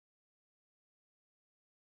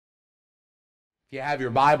If you have your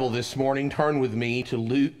Bible this morning, turn with me to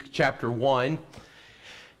Luke chapter 1.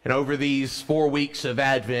 And over these 4 weeks of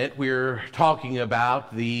Advent, we're talking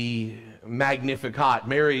about the Magnificat,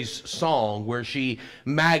 Mary's song, where she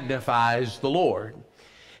magnifies the Lord.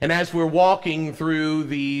 And as we're walking through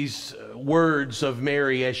these words of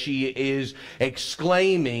Mary, as she is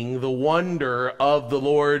exclaiming the wonder of the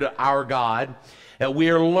Lord our God, we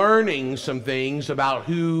are learning some things about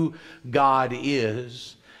who God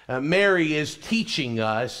is. Mary is teaching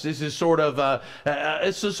us. This is sort of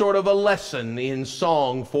a lesson in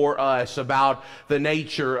song for us about the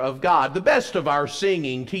nature of God. The best of our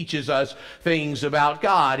singing teaches us things about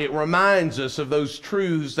God. It reminds us of those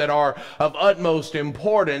truths that are of utmost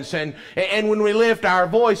importance. And when we lift our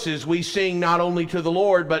voices, we sing not only to the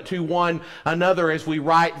Lord, but to one another as we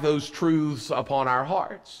write those truths upon our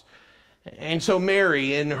hearts. And so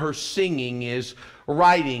Mary, in her singing, is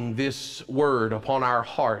writing this word upon our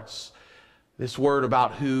hearts, this word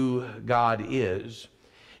about who God is.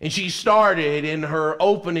 And she started in her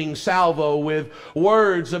opening salvo with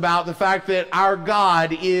words about the fact that our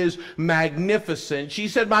God is magnificent. She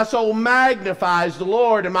said, "My soul magnifies the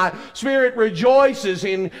Lord, and my spirit rejoices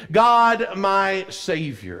in God my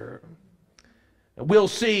Savior." We'll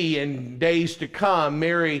see in days to come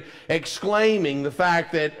Mary exclaiming the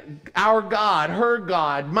fact that our God, her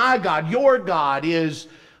God, my God, your God is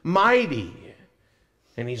mighty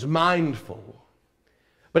and He's mindful.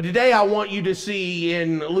 But today I want you to see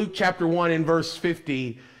in Luke chapter 1 and verse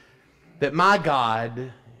 50 that my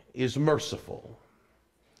God is merciful.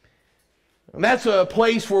 And that's a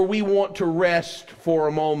place where we want to rest for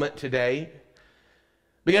a moment today.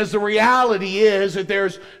 Because the reality is that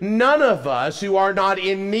there's none of us who are not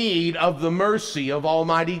in need of the mercy of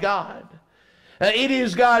Almighty God. It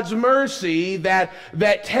is God's mercy that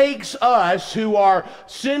takes us who are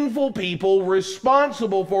sinful people,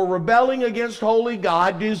 responsible for rebelling against holy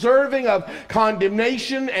God, deserving of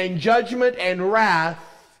condemnation and judgment and wrath,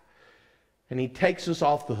 and He takes us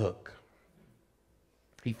off the hook.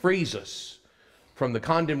 He frees us from the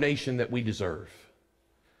condemnation that we deserve.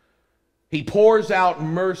 He pours out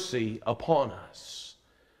mercy upon us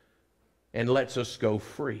and lets us go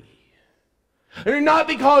free. And not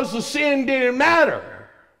because the sin didn't matter,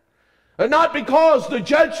 and not because the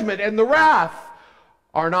judgment and the wrath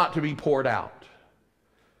are not to be poured out,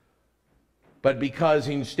 but because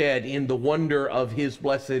instead, in the wonder of His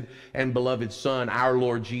blessed and beloved Son, our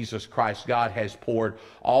Lord Jesus Christ, God has poured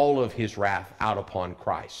all of His wrath out upon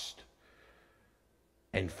Christ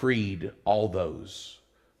and freed all those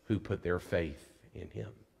who put their faith in Him.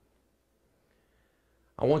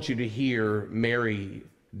 I want you to hear Mary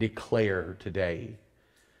declare today,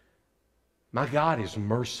 my God is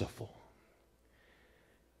merciful.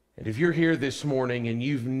 And if you're here this morning and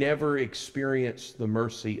you've never experienced the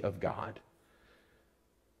mercy of God,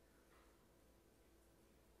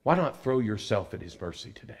 why not throw yourself at His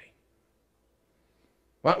mercy today?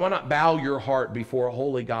 Why not bow your heart before a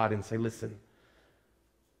holy God and say, listen,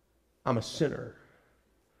 I'm a sinner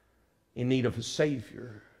in need of a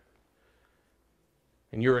Savior.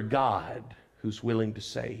 And you're a God who's willing to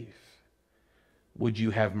save. Would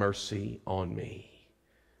you have mercy on me,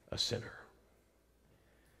 a sinner?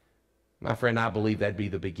 My friend, I believe that'd be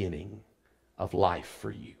the beginning of life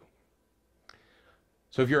for you.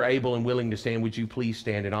 So if you're able and willing to stand, would you please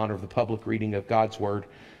stand in honor of the public reading of God's Word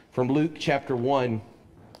from Luke chapter 1,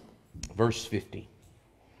 verse 50.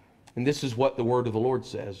 And this is what the Word of the Lord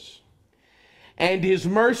says. And His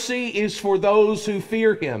mercy is for those who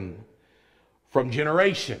fear Him from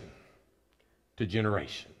generation to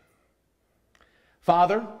generation.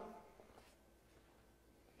 Father,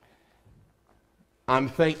 I'm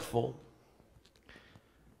thankful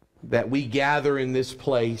that we gather in this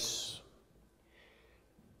place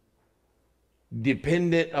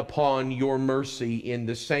dependent upon your mercy in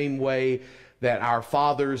the same way that our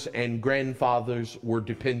fathers and grandfathers were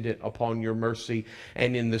dependent upon your mercy,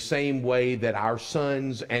 and in the same way that our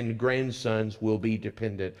sons and grandsons will be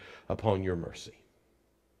dependent upon your mercy.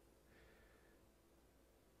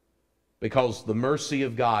 Because the mercy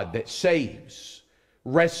of God that saves,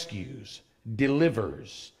 rescues,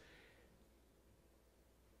 delivers,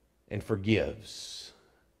 and forgives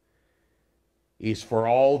is for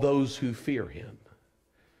all those who fear Him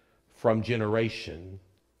from generation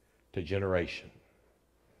to generation.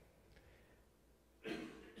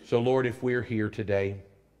 So, Lord, if we're here today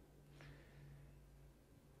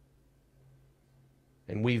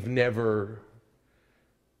and we've never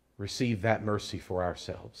received that mercy for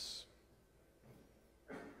ourselves,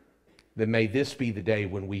 then may this be the day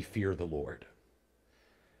when we fear the Lord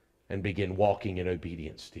and begin walking in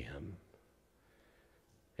obedience to Him.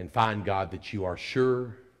 and find, God, that you are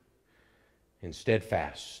sure and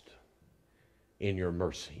steadfast in your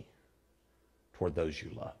mercy toward those you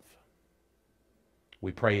love.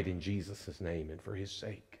 We pray it in Jesus' name and for his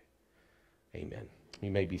sake. Amen. You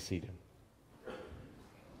may be seated.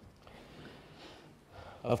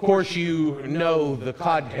 Of course, you know the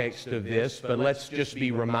context of this, but let's just be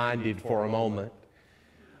reminded for a moment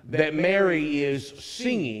that Mary is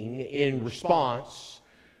singing in response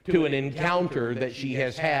to an encounter that she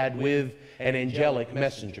has had with an angelic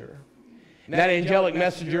messenger. And that angelic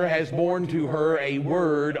messenger has borne to her a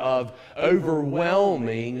word of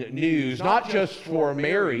overwhelming news, not just for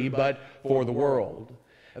Mary, but for the world.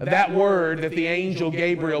 That word that the angel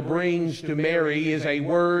Gabriel brings to Mary is a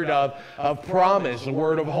word of promise, a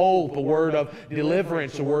word of hope, a word of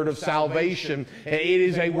deliverance, a word of salvation. It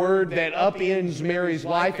is a word that upends Mary's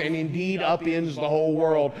life and indeed upends the whole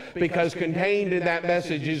world, because contained in that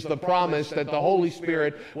message is the promise that the Holy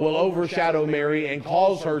Spirit will overshadow Mary and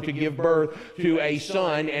cause her to give birth to a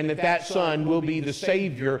son, and that son will be the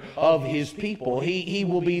Savior of his people. He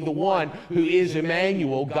will be the one who is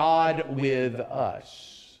Emmanuel, God with us.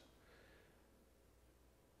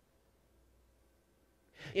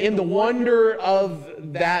 In the wonder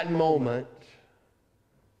of that moment,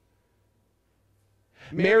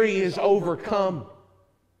 Mary is overcome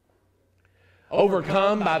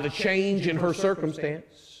by the change in her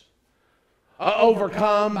circumstance,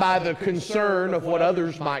 overcome by the concern of what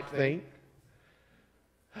others might think,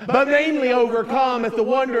 but mainly overcome at the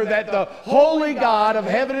wonder that the holy God of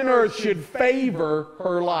heaven and earth should favor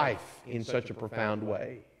her life in such a profound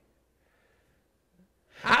way.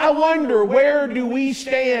 I wonder, where do we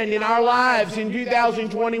stand in our lives in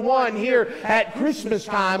 2021 here at Christmas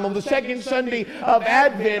time on the second Sunday of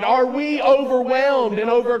Advent? Are we overwhelmed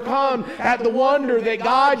and overcome at the wonder that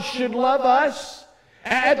God should love us?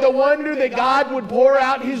 At the wonder that God would pour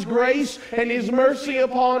out his grace and his mercy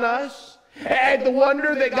upon us? At the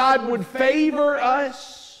wonder that God would favor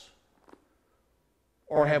us?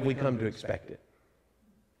 Or have we come to expect it?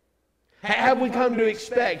 Have we come to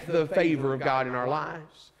expect the favor of God in our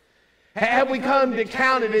lives? Have we come to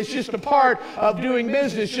count it as just a part of doing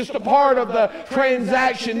business, just a part of the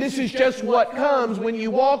transaction? This is just what comes when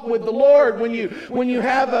you walk with the Lord, when you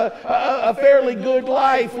have a fairly good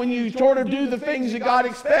life, when you sort of do the things that God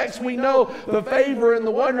expects. We know the favor and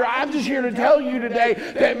the wonder. I'm just here to tell you today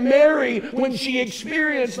that Mary, when she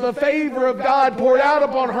experienced the favor of God poured out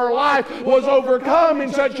upon her life, was overcome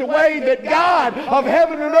in such a way that God of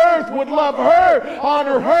heaven and earth would love her,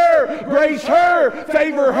 honor her, grace her,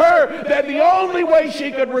 favor her, that the only way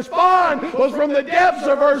she could respond was from the depths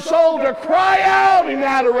of her soul to cry out in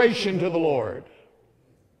adoration to the Lord.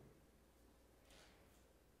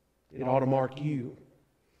 It ought to mark you.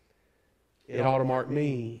 It ought to mark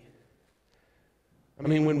me. I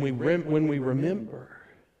mean, when we remember,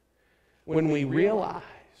 when we realize,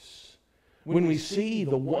 when we see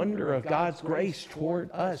the wonder of God's grace toward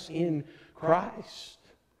us in Christ,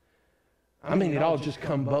 I mean, it all just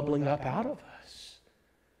come bubbling up out of us.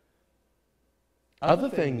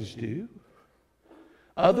 Other things do.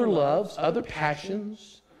 Other loves, other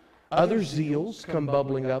passions, other zeals come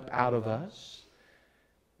bubbling up out of us.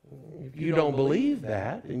 If you don't believe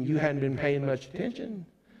that, and you hadn't been paying much attention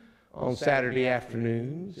on Saturday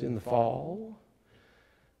afternoons in the fall,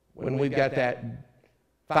 when we've got that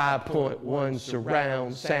 5.1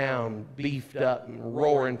 surround sound beefed up and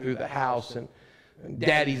roaring through the house, and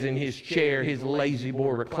Daddy's in his chair, his lazy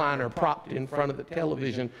boy recliner propped in front of the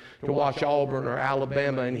television to watch Auburn or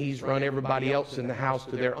Alabama, and he's run everybody else in the house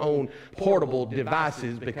to their own portable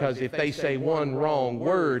devices, because if they say one wrong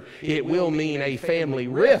word, it will mean a family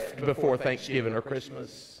rift before Thanksgiving or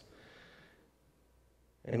Christmas.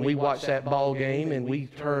 And we watch that ball game and we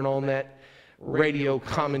turn on that radio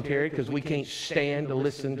commentary because we can't stand to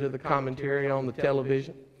listen to the commentary on the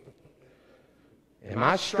television. Am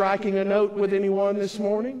I striking a note with anyone this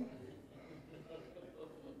morning?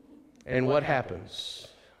 And what happens?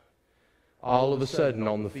 All of a sudden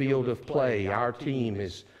on the field of play, our team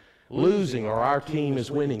is losing or our team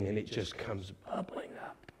is winning, and it just comes bubbling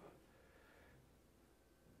up.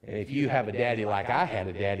 And if you have a daddy like I had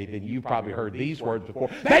a daddy, then you probably heard these words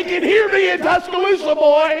before. They can hear me in Tuscaloosa,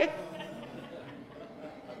 boy!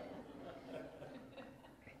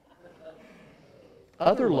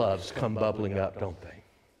 Other loves come bubbling up, don't they?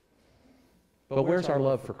 But where's our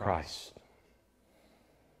love for Christ?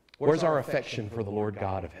 Where's our affection for the Lord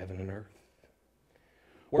God of heaven and earth?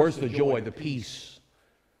 Where's the joy, the peace,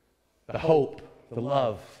 the hope, the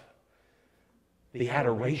love, the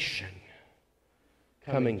adoration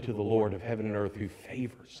coming to the Lord of heaven and earth who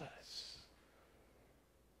favors us?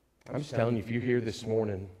 I'm just telling you, if you're here this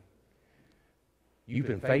morning, you've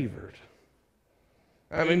been favored.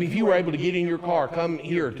 I mean, if you were able to get in your car, come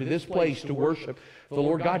here to this place to worship the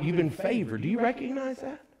Lord God, you've been favored. Do you recognize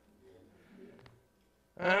that?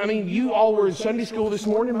 I mean, you all were in Sunday school this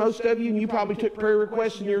morning, most of you, and you probably took prayer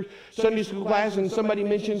requests in your Sunday school class, and somebody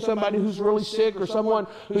mentioned somebody who's really sick, or someone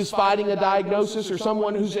who's fighting a diagnosis, or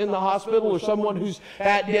someone who's in the hospital, or someone who's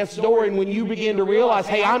at death's door. And when you begin to realize,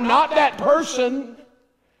 hey, I'm not that person,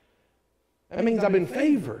 that means I've been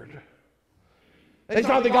favored. It's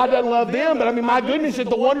not that God doesn't love them, but I mean, my goodness, it's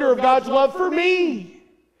the wonder of God's love for me.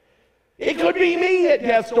 It could be me at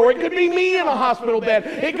death's door. It could be me in a hospital bed.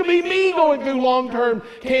 It could be me going through long-term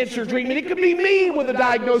cancer treatment. It could be me with a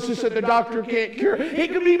diagnosis that the doctor can't cure.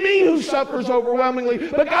 It could be me who suffers overwhelmingly.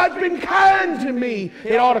 But God's been kind to me.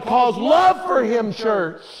 It ought to cause love for Him,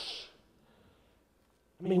 church.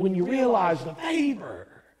 I mean, when you realize the favor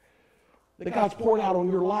that God's poured out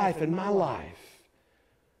on your life and my life,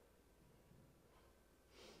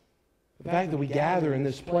 the fact that we gather in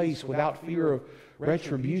this place without fear of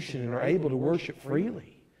retribution and are able to worship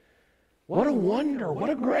freely. What a wonder,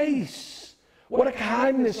 what a grace, what a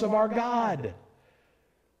kindness of our God.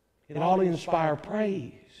 It ought to inspire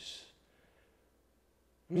praise.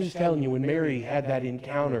 I'm just telling you, when Mary had that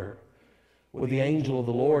encounter with the angel of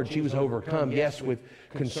the Lord, she was overcome, yes, with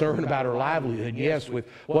concern about her livelihood, yes, with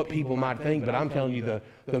what people might think, but I'm telling you,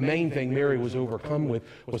 the main thing Mary was overcome with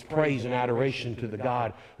was praise and adoration to the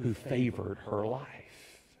God who favored her life.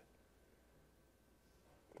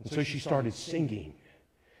 And so she started singing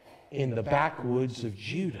in the backwoods of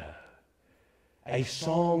Judah a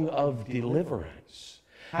song of deliverance.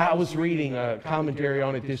 I was reading a commentary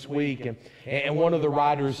on it this week, and one of the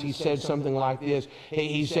writers, he said something like this.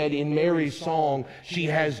 He said, in Mary's song, she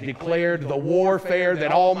has declared the warfare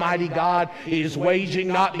that Almighty God is waging,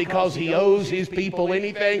 not because He owes His people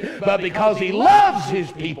anything, but because He loves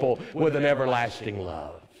His people with an everlasting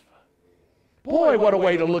love. Boy, what a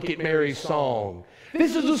way to look at Mary's song.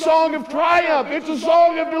 This is a song of triumph. It's a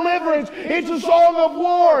song of deliverance. It's a song of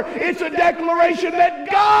war. It's a declaration that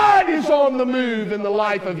God is on the move in the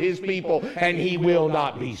life of His people, and He will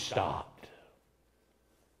not be stopped.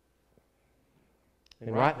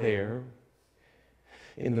 And right there,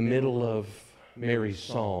 in the middle of Mary's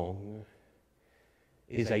song,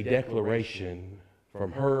 is a declaration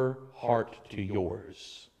from her heart to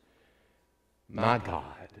yours. My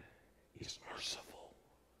God is merciful.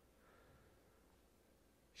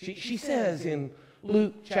 She says in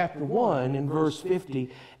Luke chapter 1 in verse 50,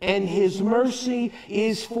 and His mercy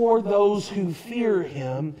is for those who fear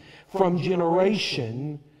Him from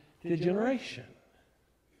generation to generation.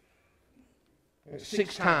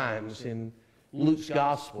 6 times in Luke's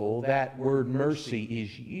gospel that word mercy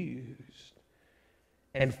is used.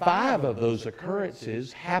 And 5 of those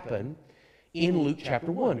occurrences happen in Luke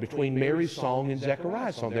chapter 1 between Mary's song and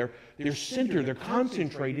Zechariah's song. They're centered, they're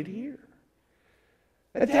concentrated here.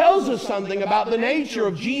 It tells us something about the nature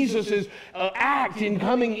of Jesus' act in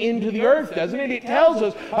coming into the earth, doesn't it? It tells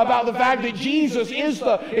us about the fact that Jesus is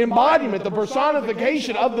the embodiment, the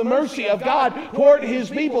personification of the mercy of God toward His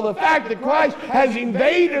people. The fact that Christ has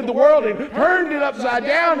invaded the world and turned it upside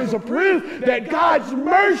down is a proof that God's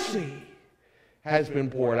mercy has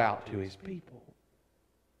been poured out to His people.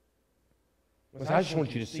 So I just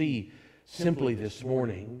want you to see simply this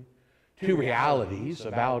morning 2 realities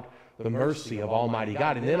about the mercy of Almighty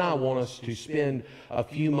God. And then I want us to spend a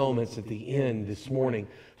few moments at the end this morning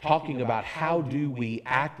talking about how do we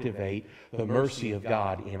activate the mercy of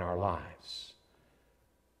God in our lives.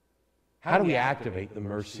 How do we activate the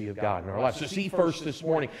mercy of God in our lives? So see first this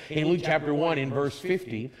morning in Luke chapter 1 in verse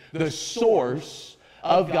 50, the source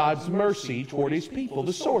of God's mercy toward His people.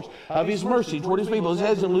 The source of His mercy toward His people. It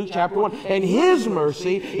says in Luke chapter 1, and His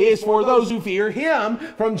mercy is for those who fear Him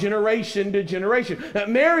from generation to generation. Now,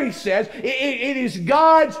 Mary says it is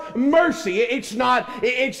God's mercy. It's not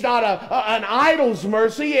an idol's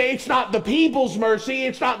mercy. It's not the people's mercy.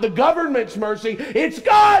 It's not the government's mercy. It's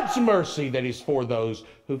God's mercy that is for those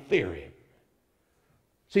who fear Him.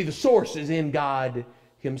 See, the source is in God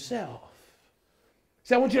Himself.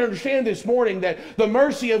 So I want you to understand this morning that the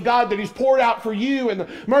mercy of God that He's poured out for you, and the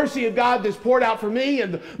mercy of God that's poured out for me,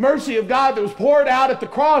 and the mercy of God that was poured out at the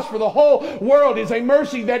cross for the whole world is a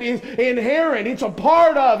mercy that is inherent. It's a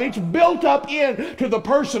part of, it's built up into the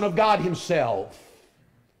person of God Himself.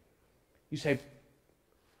 You say,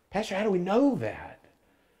 Pastor, how do we know that?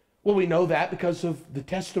 Well, we know that because of the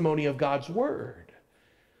testimony of God's Word.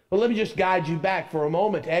 Well, let me just guide you back for a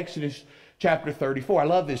moment to Exodus chapter 34. I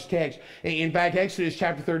love this text. In fact, Exodus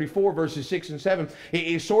chapter 34, verses 6 and 7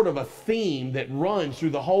 is sort of a theme that runs through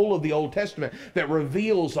the whole of the Old Testament that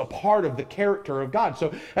reveals a part of the character of God.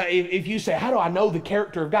 So if you say, how do I know the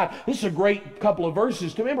character of God? This is a great couple of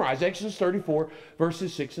verses to memorize. Exodus 34,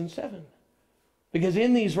 verses 6 and 7. Because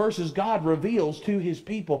in these verses, God reveals to his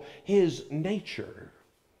people his nature.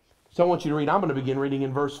 So I want you to read. I'm going to begin reading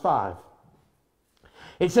in verse 5.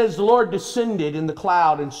 It says, the Lord descended in the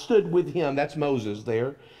cloud and stood with him, that's Moses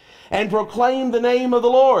there, and proclaimed the name of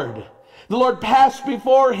the Lord. The Lord passed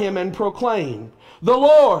before him and proclaimed, the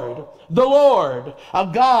Lord,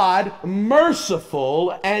 a God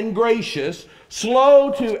merciful and gracious,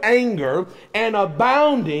 slow to anger, and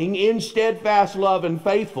abounding in steadfast love and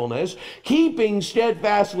faithfulness, keeping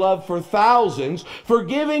steadfast love for thousands,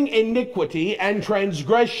 forgiving iniquity and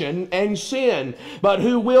transgression and sin, but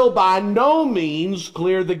who will by no means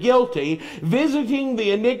clear the guilty, visiting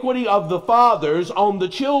the iniquity of the fathers on the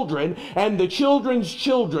children and the children's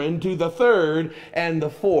children to the third and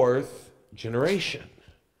the fourth generation.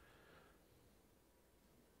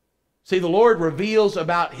 See, the Lord reveals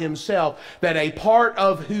about himself that a part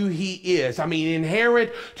of who he is,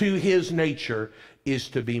 inherent to his nature, is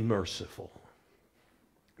to be merciful.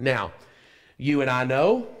 Now, you and I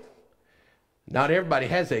know not everybody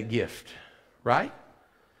has that gift, right?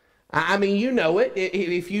 You know it.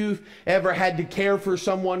 If you've ever had to care for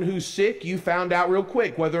someone who's sick, you found out real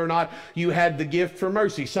quick whether or not you had the gift for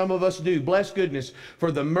mercy. Some of us do. Bless goodness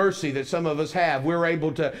for the mercy that some of us have. We're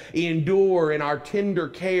able to endure in our tender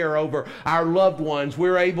care over our loved ones.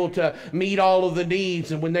 We're able to meet all of the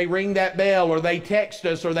needs. And when they ring that bell or they text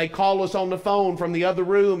us or they call us on the phone from the other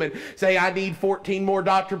room and say, I need 14 more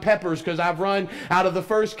Dr. Peppers because I've run out of the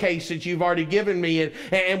first case that you've already given me.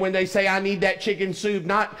 And when they say, I need that chicken soup,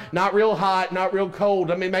 not real hot, not real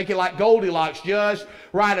cold. Make it like Goldilocks, just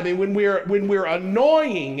right. When we're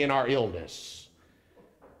annoying in our illness,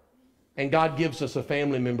 and God gives us a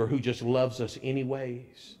family member who just loves us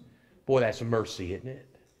anyways. Boy, that's mercy, isn't it?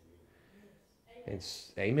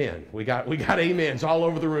 It's amen. We got amens all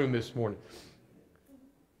over the room this morning.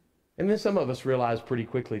 And then some of us realize pretty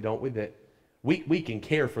quickly, don't we, that we can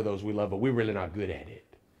care for those we love, but we're really not good at it.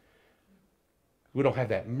 We don't have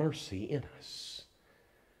that mercy in us.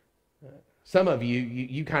 Some of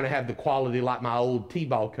you kind of have the quality like my old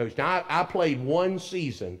T-ball coach. Now, I played one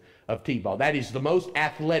season of T-ball. That is the most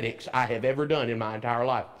athletics I have ever done in my entire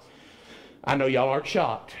life. I know y'all aren't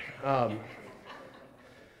shocked. But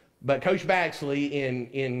Coach Baxley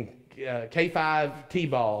in K5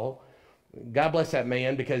 T-ball, God bless that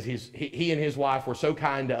man, because he and his wife were so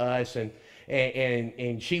kind to us, and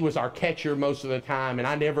she was our catcher most of the time. And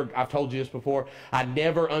I've told you this before, I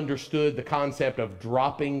never understood the concept of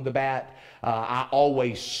dropping the bat. I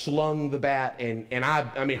always slung the bat, and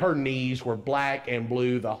her knees were black and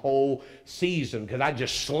blue the whole season because I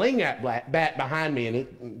just sling that bat behind me and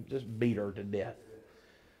it just beat her to death.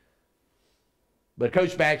 But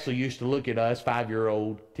Coach Baxley used to look at us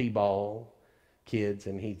 5-year-old T-ball kids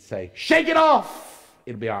and he'd say, shake it off,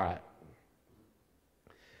 it'll be all right.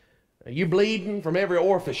 You bleeding from every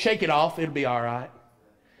orifice, shake it off, it'll be all right.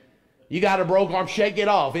 You got a broke arm, shake it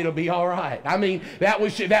off, it'll be all right. That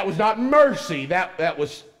was not mercy, that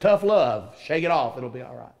was tough love. Shake it off, it'll be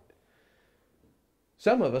all right.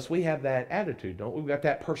 Some of us, we have that attitude, don't we? We've got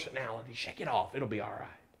that personality. Shake it off, it'll be all right.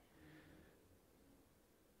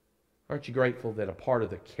 Aren't you grateful that a part of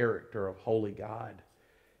the character of holy God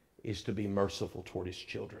is to be merciful toward his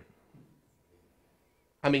children?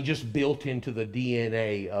 Just built into the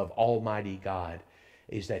DNA of Almighty God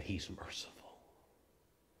is that he's merciful.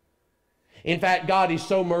 In fact, God is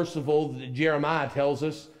so merciful that Jeremiah tells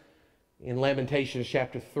us in Lamentations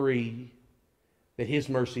chapter 3 that his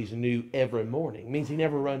mercies are new every morning. It means he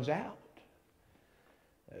never runs out.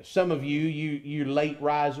 Some of you late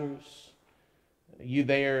risers, you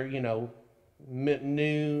there,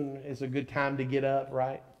 noon is a good time to get up,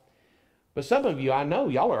 right? But some of you, I know,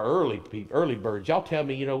 y'all are early birds. Y'all tell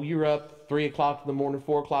me, you're up 3 o'clock in the morning,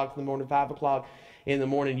 4 o'clock in the morning, 5 o'clock in the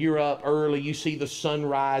morning. You're up early. You see the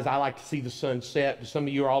sunrise. I like to see the sunset. Some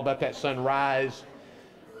of you are all about that sunrise.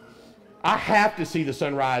 I have to see the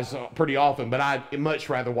sunrise pretty often, but I'd much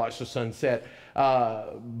rather watch the sunset.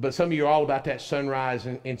 But some of you are all about that sunrise,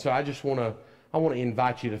 and so I just want to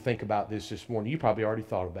invite you to think about this morning. You probably already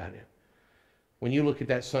thought about it. When you look at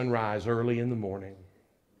that sunrise early in the morning,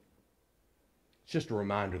 it's just a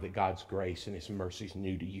reminder that God's grace and his mercy is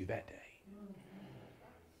new to you that day.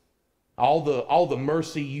 All the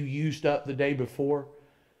mercy you used up the day before,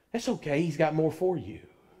 that's okay. He's got more for you.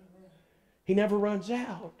 He never runs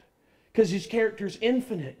out because his character is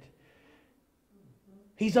infinite.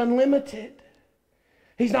 He's unlimited.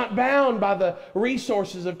 He's not bound by the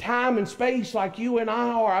resources of time and space like you and I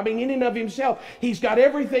are. I mean, in and of himself, he's got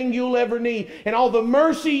everything you'll ever need. And all the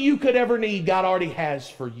mercy you could ever need, God already has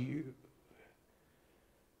for you.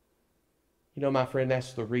 You know, my friend,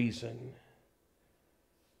 that's the reason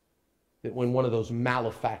that when one of those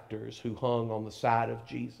malefactors who hung on the side of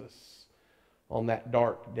Jesus on that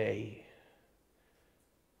dark day,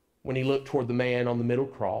 when he looked toward the man on the middle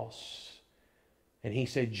cross and he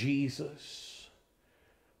said, Jesus,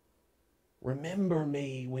 remember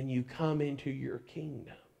me when you come into your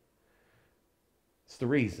kingdom. It's the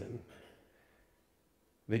reason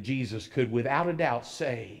that Jesus could without a doubt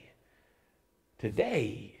say,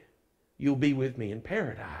 today you'll be with me in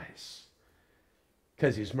paradise,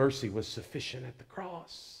 because his mercy was sufficient at the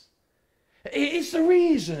cross. It's the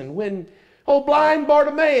reason when old blind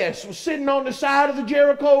Bartimaeus was sitting on the side of the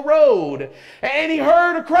Jericho road and he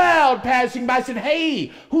heard a crowd passing by. Said,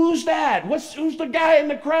 hey, who's that? Who's the guy in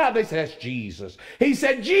the crowd? They said, that's Jesus. He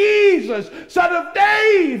said, Jesus, son of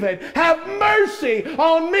David, have mercy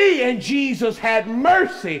on me. And Jesus had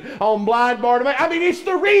mercy on blind Bartimaeus. I mean, it's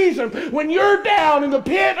the reason when you're down in the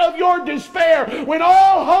pit of your despair, when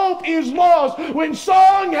all hope is lost, when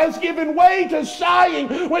song has given way to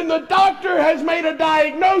sighing, when the doctor has made a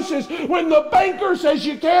diagnosis, when the banker says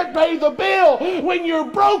you can't pay the bill, when you're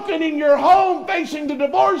broken in your home facing the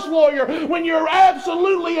divorce lawyer, when you're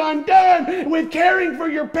absolutely undone with caring for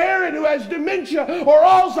your parent who has dementia or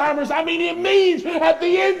Alzheimer's. I mean, it means at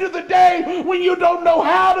the end of the day, when you don't know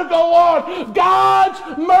how to go on,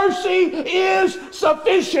 God's mercy is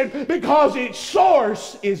sufficient because its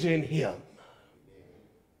source is in Him.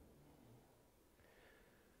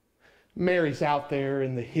 Mary's out there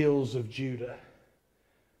in the hills of Judah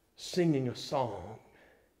singing a song.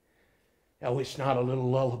 Oh, it's not a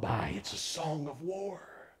little lullaby, it's a song of war.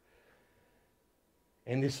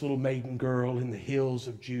 And this little maiden girl in the hills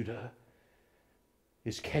of Judah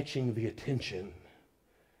is catching the attention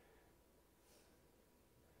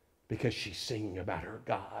because she's singing about her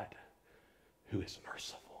God who is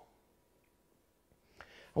merciful.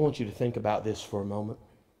 I want you to think about this for a moment.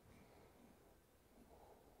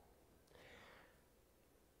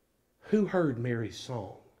 Who heard Mary's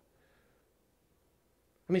song?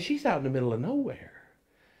 I mean, she's out in the middle of nowhere.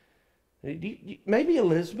 Maybe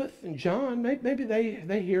Elizabeth and John, maybe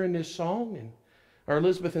they hearing this song, or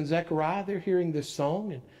Elizabeth and Zechariah, they're hearing this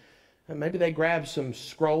song, and maybe they grab some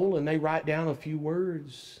scroll and they write down a few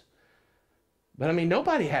words. But I mean,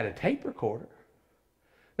 nobody had a tape recorder.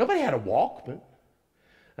 Nobody had a Walkman.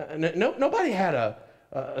 Nobody had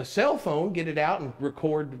a cell phone, get it out and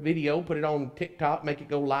record video, put it on TikTok, make it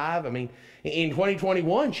go live. I mean, in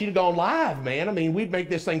 2021, she'd have gone live, man. I mean, we'd make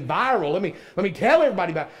this thing viral. Let me tell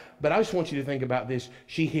everybody about it. But I just want you to think about this.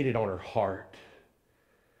 She hit it on her heart.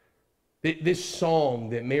 This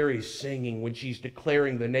song that Mary's singing when she's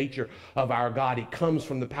declaring the nature of our God, it comes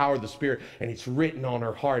from the power of the Spirit, and it's written on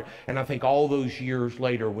her heart. And I think all those years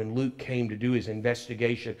later, when Luke came to do his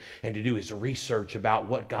investigation and to do his research about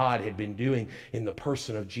what God had been doing in the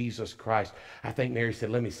person of Jesus Christ, I think Mary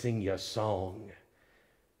said, let me sing you a song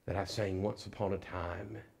that I sang once upon a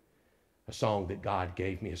time. A song that God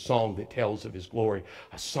gave me, a song that tells of His glory,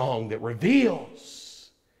 a song that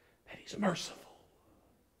reveals that He's merciful.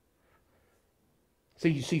 See,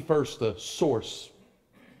 you see first the source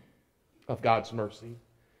of God's mercy.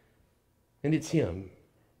 And it's Him.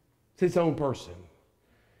 It's His own person.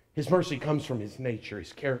 His mercy comes from His nature,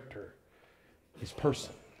 His character, His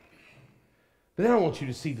person. But then I want you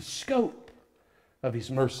to see the scope of His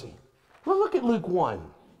mercy. Well, look at Luke 1.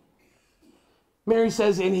 Mary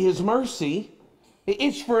says, in His mercy,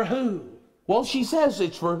 it's for who? Well, she says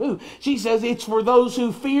it's for who? She says it's for those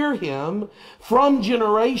who fear Him from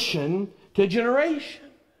generation to generation.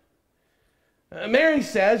 Mary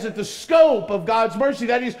says that the scope of God's mercy,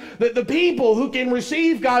 that is, that the people who can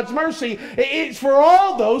receive God's mercy, it's for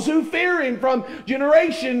all those who fear Him from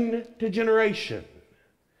generation to generation.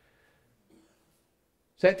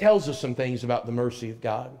 So that tells us some things about the mercy of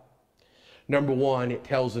God. Number one, it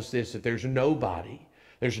tells us this, that there's nobody,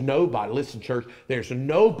 listen church, there's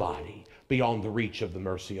nobody beyond the reach of the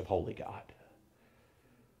mercy of holy God.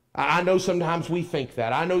 I know sometimes we think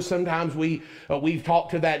that. I know sometimes we've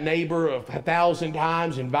talked to that neighbor 1,000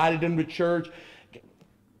 times, invited them to church.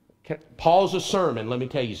 Pause a sermon. Let me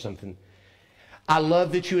tell you something. I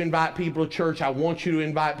love that you invite people to church. I want you to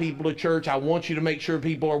invite people to church. I want you to make sure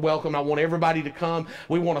people are welcome. I want everybody to come.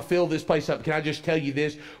 We want to fill this place up. Can I just tell you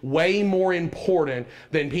this? Way more important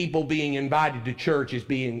than people being invited to church is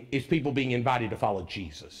people being invited to follow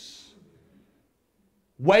Jesus.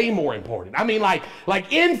 Way more important. I mean, like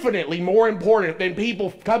infinitely more important than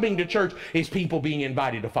people coming to church is people being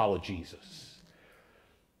invited to follow Jesus.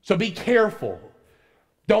 So be careful.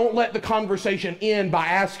 Don't let the conversation end by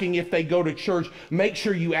asking if they go to church. Make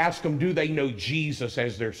sure you ask them, do they know Jesus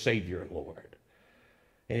as their Savior and Lord?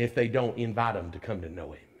 And if they don't, invite them to come to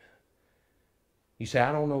know Him. You say,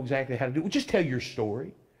 I don't know exactly how to do it. Well, just tell your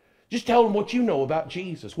story. Just tell them what you know about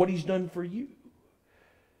Jesus, what He's done for you.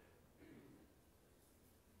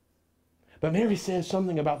 But Mary says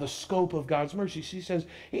something about the scope of God's mercy. She says,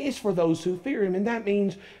 it's for those who fear Him. And that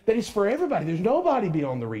means that it's for everybody. There's nobody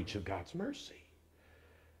beyond the reach of God's mercy.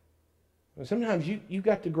 Sometimes you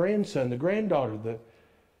got the grandson, the granddaughter,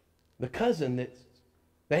 the cousin, that's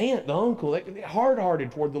the aunt, the uncle, they're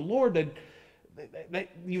hard-hearted toward the Lord.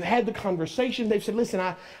 You had the conversation. They've said, listen,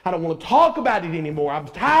 I don't want to talk about it anymore. I'm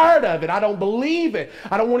tired of it. I don't believe it.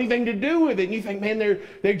 I don't want anything to do with it. And you think, man,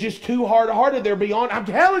 they're just too hard-hearted. They're beyond. I'm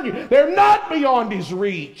telling you, they're not beyond His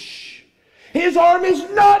reach. His arm is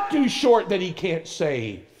not too short that He can't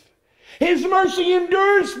save. His mercy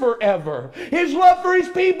endures forever. His love for His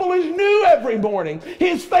people is new every morning.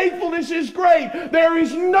 His faithfulness is great. There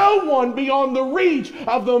is no one beyond the reach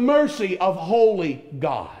of the mercy of holy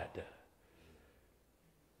God.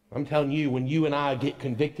 I'm telling you, when you and I get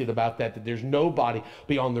convicted about that there's nobody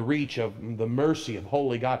beyond the reach of the mercy of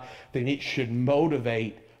holy God, then it should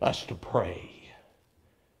motivate us to pray.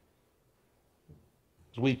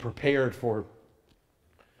 As we prepared for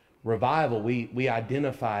revival, we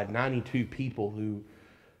identified 92 people who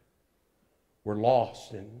were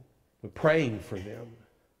lost, and we're praying for them.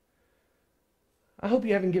 I hope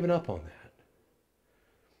you haven't given up on that.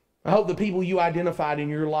 I hope the people you identified in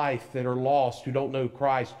your life that are lost, who don't know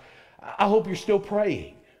Christ, I hope you're still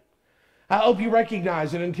praying. I hope you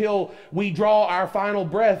recognize that until we draw our final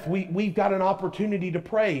breath, we've got an opportunity to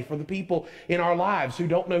pray for the people in our lives who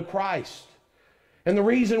don't know Christ. And the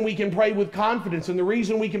reason we can pray with confidence, and the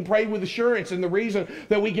reason we can pray with assurance, and the reason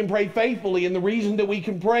that we can pray faithfully, and the reason that we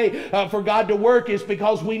can pray for God to work is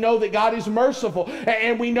because we know that God is merciful.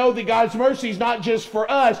 And we know that God's mercy is not just for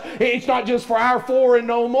us. It's not just for our four and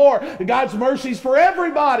no more. God's mercy is for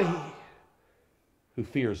everybody who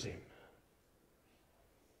fears Him.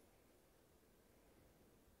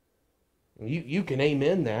 You can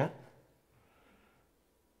amen that.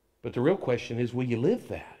 But the real question is, will you live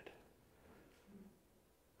that?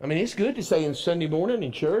 I mean, it's good to say in Sunday morning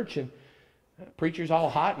in church, and preacher's all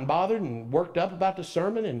hot and bothered and worked up about the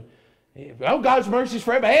sermon, and oh, God's mercy's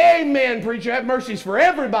for everybody. Amen, preacher, have mercies for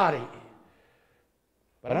everybody.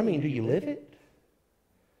 But I mean, do you live it?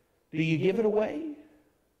 Do you give it away?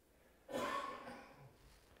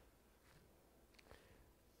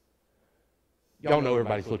 Y'all know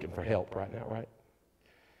everybody's looking for help right now, right?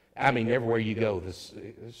 I mean, everywhere you go, the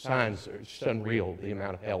signs are just unreal, the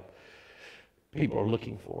amount of help people are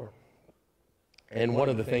looking for. And one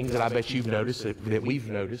of the things that I bet you've noticed, that we've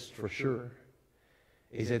noticed for sure,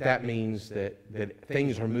 is that means that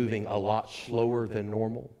things are moving a lot slower than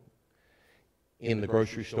normal in the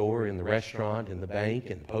grocery store, in the restaurant, in the bank,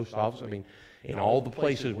 in the post office. I mean, in all the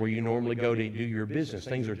places where you normally go to do your business,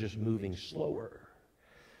 things are just moving slower.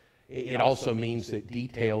 It also means that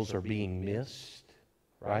details are being missed,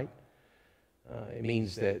 right? It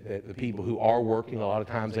means that the people who are working, a lot of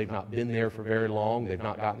times they've not been there for very long. They've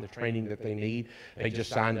not gotten the training that they need. They just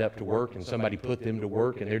signed up to work, and somebody put them to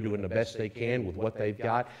work, and they're doing the best they can with what they've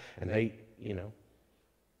got. And they,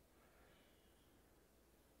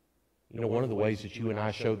 one of the ways that you and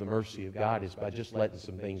I show the mercy of God is by just letting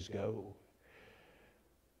some things go.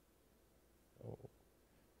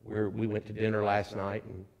 We went to dinner last night,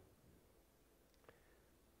 and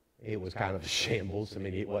it was kind of a shambles. I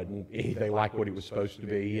mean, it wasn't anything like what it was supposed to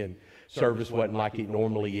be, and service wasn't like it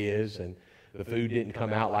normally is, and the food didn't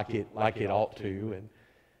come out like it ought to. And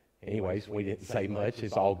anyways, we didn't say much.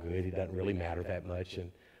 It's all good. It doesn't really matter that much.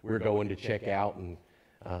 And we were going to check out and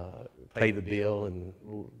pay the bill, and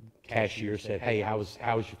the cashier said, "Hey, how was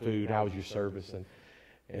your food? How was your service?"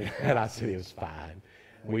 And I said it was fine.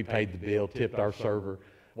 We paid the bill, tipped our server,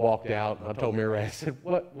 walked out, and I told Mary, I said,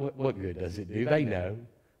 "What good does it do? They know.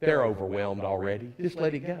 They're overwhelmed already. Just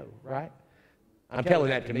let it go," right? I'm telling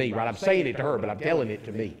that to me, right? I'm saying it to her, but I'm telling it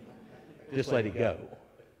to me. Just let it go.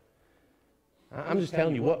 I'm just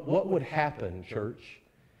telling you, what would happen, church,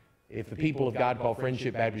 if the people of God called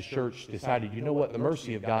Friendship Baptist Church decided, you know what, the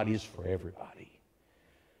mercy of God is for everybody.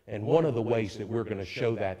 And one of the ways that we're going to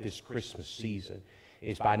show that this Christmas season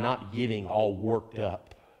is by not getting all worked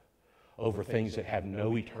up over things that have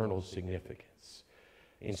no eternal significance.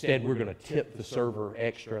 Instead, we're going to tip the server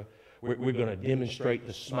extra. We're going to demonstrate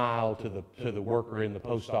the smile to the worker in the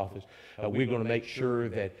post office. We're going to make sure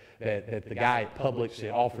that the guy at Publix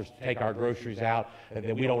that offers to take our groceries out,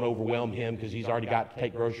 that we don't overwhelm him because he's already got to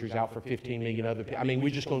take groceries out for 15 million other people. I mean, we're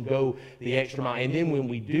just going to go the extra mile. And then when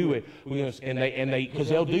we do it, we're going to, because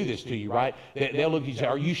they'll do this to you, right? They'll look at you and say,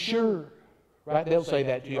 "Are you sure?" Right? They'll say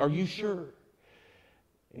that to you. "Are you sure?"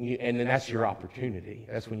 And then that's your opportunity.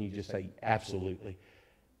 That's when you just say, "Absolutely.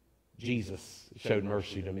 Jesus showed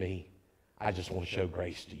mercy to me. I just want to show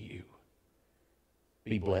grace to you.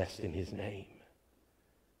 Be blessed in His name."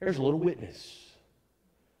 There's a little witness.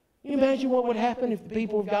 Can you imagine what would happen if the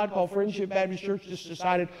people of God called Friendship Baptist Church just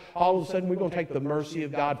decided all of a sudden we're going to take the mercy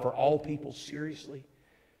of God for all people seriously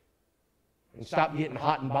and stop getting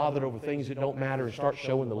hot and bothered over things that don't matter and start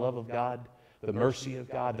showing the love of God, the mercy of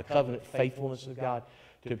God, the covenant faithfulness of God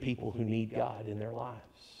to people who need God in their lives?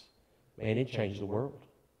 Man, it changed the world.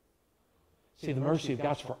 See, the mercy of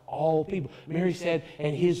God's for all people. Mary said,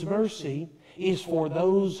 and His mercy is for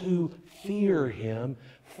those who fear Him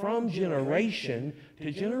from generation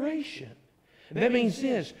to generation. And that means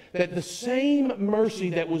this, that the same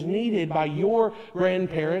mercy that was needed by your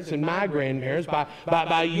grandparents and my grandparents,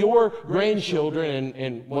 by your grandchildren,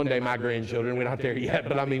 and one day my grandchildren, we're not there yet,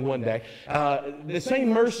 but I mean one day, the same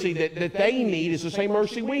mercy that they need is the same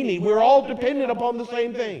mercy we need. We're all dependent upon the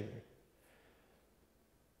same thing.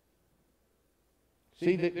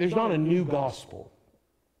 See, there's not a new gospel.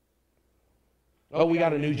 Oh, we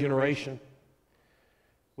got a new generation.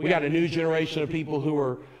 We got a new generation of people who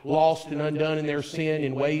are lost and undone in their sin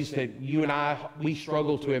in ways that you and we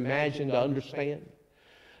struggle to imagine, to understand.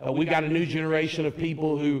 We've got a new generation of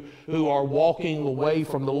people who are walking away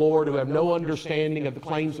from the Lord, who have no understanding of the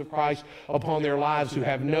claims of Christ upon their lives, who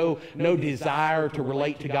have no desire to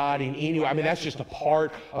relate to God in any way. I mean, that's just a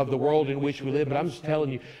part of the world in which we live. But I'm just telling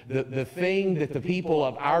you, the thing that the people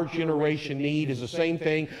of our generation need is the same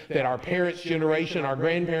thing that our parents' generation, our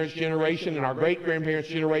grandparents' generation, and our great-grandparents'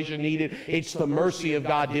 generation needed. It's the mercy of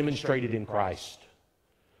God demonstrated in Christ.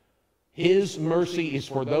 His mercy is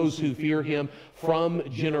for those who fear Him from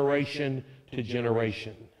generation to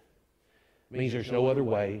generation. It means there's no other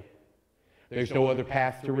way. There's no other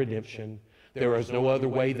path to redemption. There is no other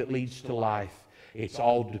way that leads to life. It's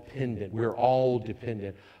all dependent. We're all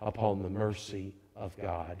dependent upon the mercy of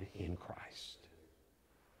God in Christ.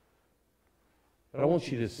 But I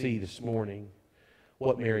want you to see this morning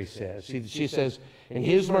what Mary says. She says, and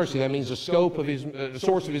His mercy, that means the scope of the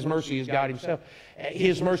source of His mercy is God Himself.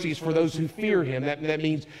 His mercy is for those who fear Him. That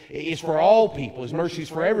means it's for all people. His mercy is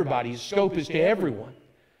for everybody. His scope is to everyone.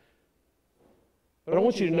 But I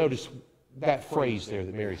want you to notice that phrase there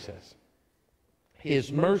that Mary says.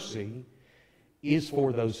 His mercy is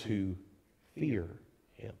for those who fear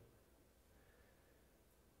Him.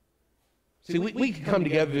 See, we could come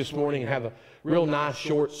together this morning and have a real nice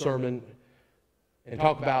short sermon and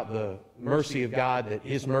talk about the mercy of God, that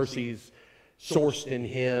His mercy is sourced in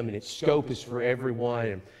Him and its scope is for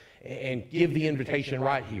everyone, and give the invitation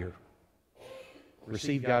right here.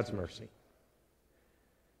 Receive God's mercy.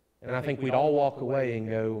 And I think we'd all walk away and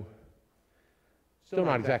go, still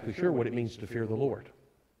not exactly sure what it means to fear the Lord.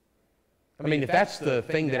 I mean, if that's the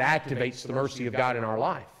thing that activates the mercy of God in our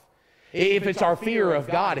life, if it's our fear of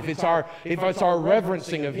God, if it's our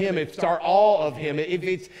reverencing of Him, if it's our awe of Him, if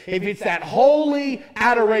it's that holy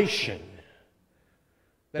adoration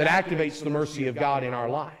that activates the mercy of God in our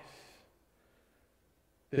life,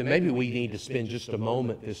 then maybe we need to spend just a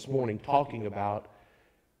moment this morning talking about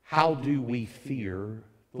how do we fear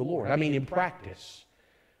the Lord. I mean, in practice,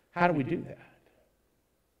 how do we do that?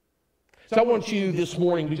 So I want you this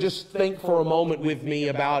morning to just think for a moment with me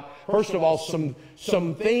about, first of all,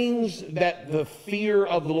 some things that the fear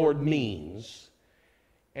of the Lord means.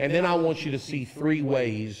 And then I want you to see three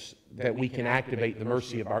ways that we can activate the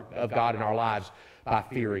mercy of God in our lives by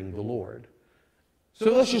fearing the Lord. So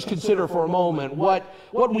let's just consider for a moment what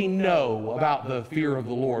we know about the fear of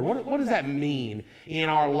the Lord. What does that mean in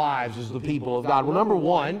our lives as the people of God? Well, number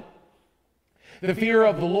one, the fear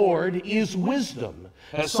of the Lord is wisdom.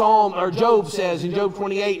 As Job says in Job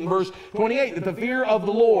 28 and verse 28 that the fear of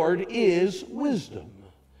the Lord is wisdom.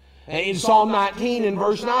 In Psalm 19 and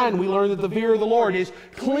verse 9 we learn that the fear of the Lord is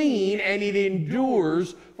clean and it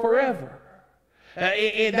endures forever.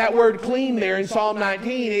 That word clean there in Psalm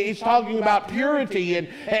 19, it's talking about purity and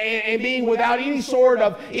being without any sort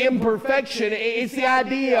of imperfection. It's the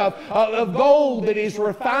idea of gold that is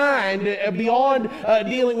refined beyond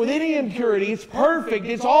dealing with any impurity. It's perfect.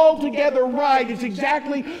 It's altogether right. It's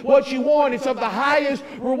exactly what you want. It's of the highest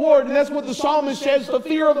reward. And that's what the psalmist says the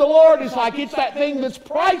fear of the Lord is like. It's that thing that's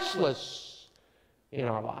priceless in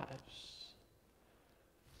our lives.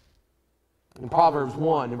 In Proverbs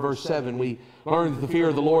 1 and verse 7, we learn that the fear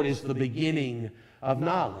of the Lord is the beginning of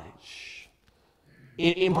knowledge.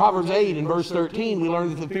 In Proverbs 8 and verse 13, we learn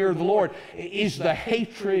that the fear of the Lord is the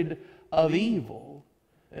hatred of evil.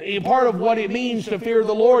 Part of what it means to fear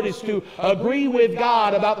the Lord is to agree with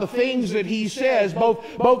God about the things that He says, both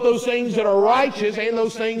those things that are righteous and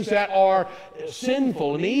those things that are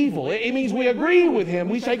sinful and evil. It means we agree with Him.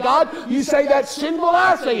 We say, God, you say that's sinful,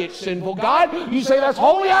 I say it's sinful. God, you say that's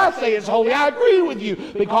holy, I say it's holy. I agree with you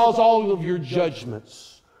because all of your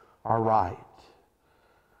judgments are right.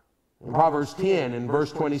 In Proverbs 10 and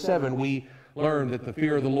verse 27, we learn that the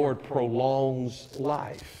fear of the Lord prolongs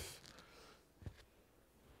life.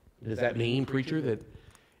 Does that mean, preacher, that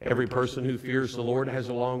every person who fears the Lord has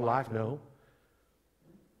a long life? No.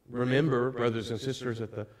 Remember, brothers and sisters,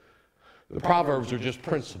 that the Proverbs are just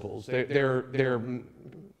principles. They're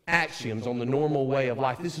axioms on the normal way of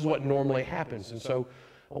life. This is what normally happens. And so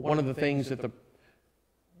one of the things that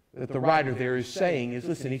the writer there is saying is,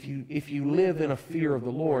 listen, if you live in a fear of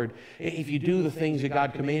the Lord, if you do the things that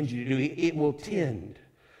God commands you to do, it will tend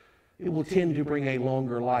to bring a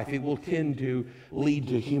longer life. It will tend to lead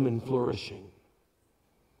to human flourishing.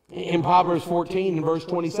 In Proverbs 14 and verse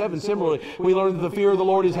 27, similarly, we learn that the fear of the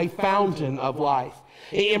Lord is a fountain of life.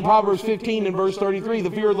 In Proverbs 15 and verse 33, the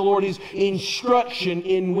fear of the Lord is instruction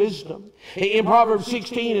in wisdom. In Proverbs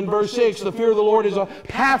 16 and verse 6, the fear of the Lord is a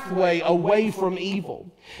pathway away from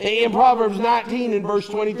evil. In Proverbs 19 and verse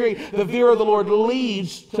 23, the fear of the Lord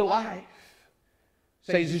leads to life.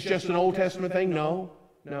 Say, is this just an Old Testament thing? No.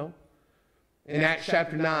 In Acts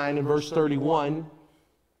chapter 9 and verse 31,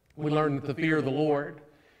 we learn that the fear of the Lord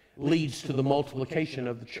leads to the multiplication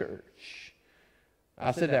of the church.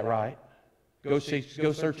 I said that right. Go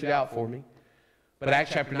search it out for me. But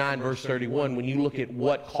Acts chapter 9 verse 31, when you look at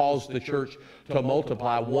what caused the church to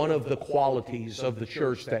multiply, one of the qualities of the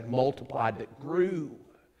church that multiplied, that grew,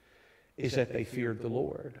 is that they feared the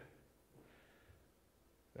Lord.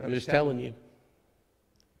 I'm just telling you.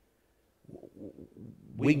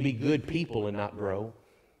 We can be good people and not grow.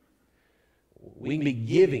 We can be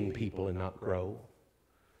giving people and not grow.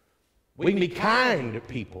 We can be kind to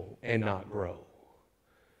people and not grow.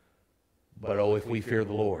 But if we fear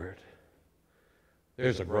the Lord,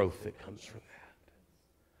 there's a growth that comes from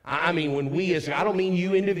that. I mean, I don't mean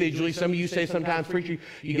you individually. Some of you say sometimes, preacher,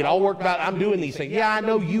 you get all worked about, I'm doing these things. Yeah, I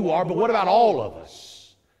know you are, but what about all of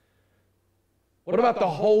us? What about the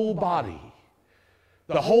whole body?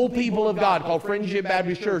 The whole people of God called Friendship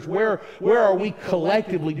Baptist Church, where are we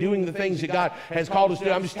collectively doing the things that God has called us to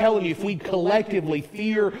do? I'm just telling you, if we collectively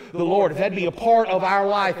fear the Lord, if that'd be a part of our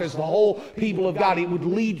life as the whole people of God, it would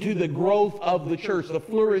lead to the growth of the church, the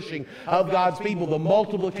flourishing of God's people, the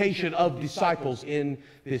multiplication of disciples in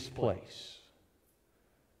this place.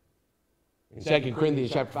 In 2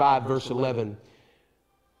 Corinthians chapter 5, verse 11,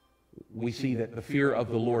 we see that the fear of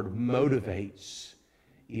the Lord motivates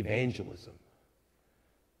evangelism.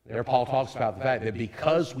 There Paul talks about the fact that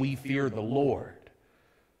because we fear the Lord,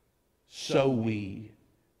 so we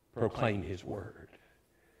proclaim His word.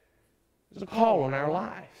 There's a call on our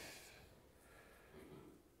life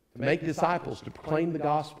to make disciples, to proclaim the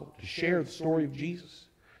gospel, to share the story of Jesus.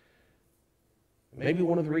 Maybe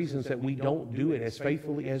one of the reasons that we don't do it as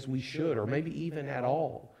faithfully as we should, or maybe even at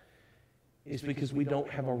all, is because we don't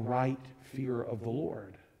have a right fear of the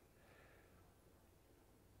Lord.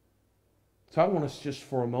 So I want us just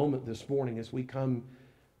for a moment this morning, as we come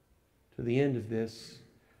to the end of this,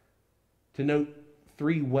 to note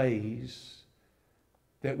 3 ways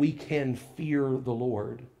that we can fear the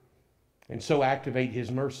Lord and so activate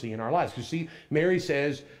His mercy in our lives. You see, Mary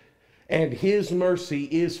says, and His mercy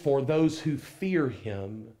is for those who fear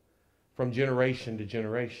Him from generation to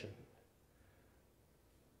generation.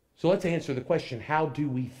 So let's answer the question, how do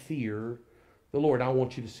we fear the Lord? I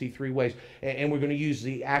want you to see 3 ways. And we're going to use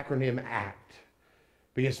the acronym ACT.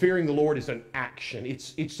 Because fearing the Lord is an action.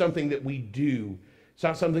 It's something that we do. It's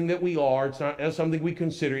not something that we are. It's not something we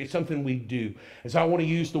consider. It's something we do. And so I want to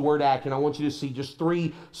use the word act, and I want you to see just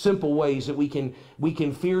 3 simple ways that we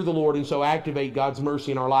can fear the Lord and so activate God's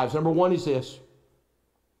mercy in our lives. Number 1 is this.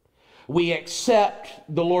 We accept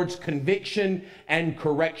the Lord's conviction and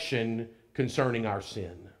correction concerning our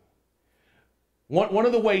sin. One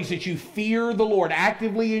of the ways that you fear the Lord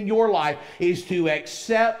actively in your life is to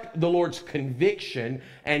accept the Lord's conviction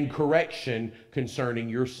and correction concerning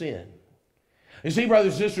your sin. You see,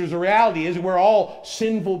 brothers and sisters, the reality is we're all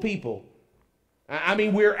sinful people. I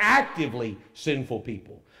mean, we're actively sinful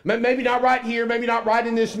people. Maybe not right here, maybe not right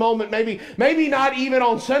in this moment, maybe not even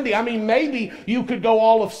on Sunday. I mean, maybe you could go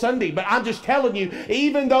all of Sunday, but I'm just telling you,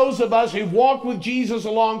 even those of us who've walked with Jesus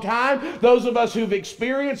a long time, those of us who've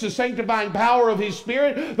experienced the sanctifying power of His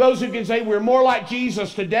Spirit, those who can say we're more like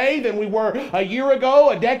Jesus today than we were a year ago,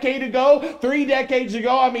 a decade ago, 3 decades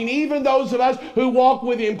ago. I mean, even those of us who walk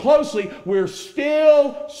with Him closely, we're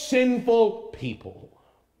still sinful people.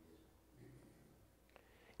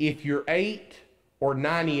 If you're 8 or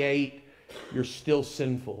 98, you're still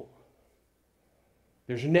sinful.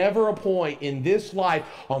 There's never a point in this life,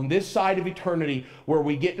 on this side of eternity, where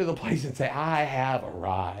we get to the place and say, I have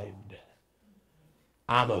arrived.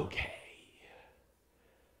 I'm okay.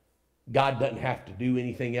 God doesn't have to do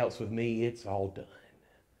anything else with me. It's all done.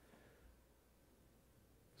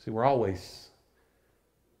 See, we're always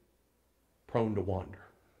prone to wander.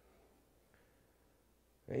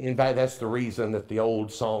 In fact, that's the reason that the old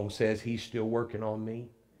song says, He's still working on me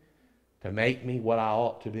to make me what I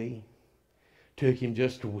ought to be. Took Him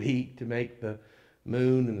just a week to make the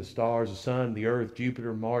moon and the stars, the sun, the earth,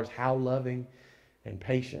 Jupiter, Mars. How loving and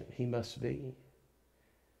patient He must be.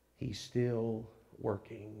 He's still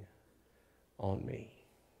working on me.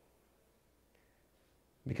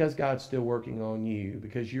 Because God's still working on you,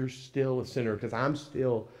 because you're still a sinner, because I'm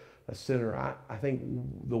still a sinner, I think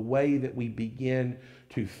the way that we begin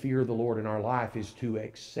to fear the Lord in our life is to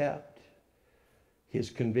accept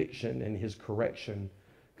His conviction and His correction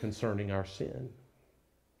concerning our sin.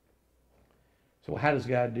 So how does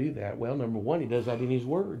God do that? Well, number one, He does that in His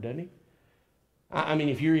Word, doesn't He? I mean,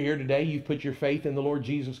 if you're here today, you've put your faith in the Lord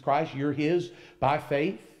Jesus Christ, you're His by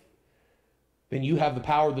faith, then you have the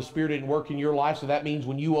power of the Spirit at work in your life. So that means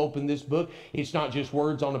when you open this book, it's not just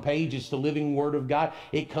words on a page, it's the living Word of God.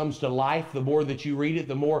 It comes to life. The more that you read it,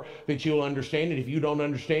 the more that you'll understand it. If you don't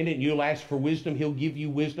understand it and you'll ask for wisdom, He'll give you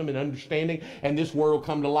wisdom and understanding, and this Word will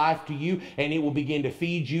come to life to you, and it will begin to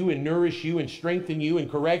feed you and nourish you and strengthen you and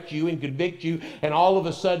correct you and convict you. And all of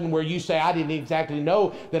a sudden, where you say, I didn't exactly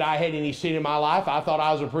know that I had any sin in my life, I thought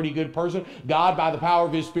I was a pretty good person, God, by the power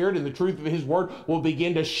of His Spirit and the truth of His Word, will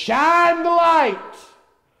begin to shine the light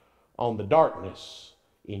on the darkness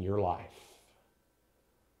in your life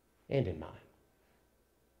and in mine.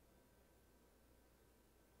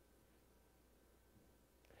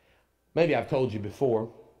 Maybe I've told you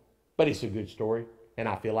before, but it's a good story, and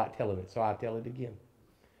I feel like telling it, so I'll tell it again.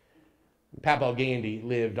 Papa Gandy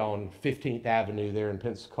lived on 15th Avenue there in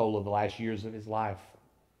Pensacola the last years of his life.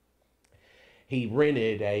 He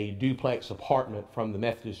rented a duplex apartment from the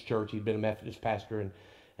Methodist church. He'd been a Methodist pastor, and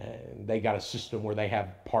they got a system where they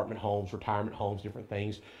have apartment homes, retirement homes, different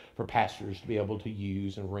things for pastors to be able to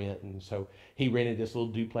use and rent. And so he rented this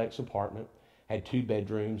little duplex apartment, had 2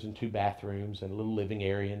 bedrooms and 2 bathrooms and a little living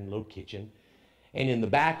area and a little kitchen. And in the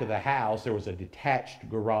back of the house, there was a detached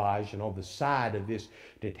garage. And on the side of this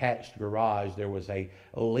detached garage, there was a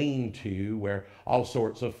lean-to where all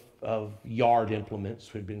sorts of yard implements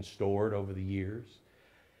had been stored over the years.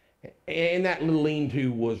 And that little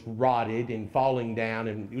lean-to was rotted and falling down,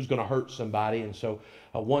 and it was going to hurt somebody. And so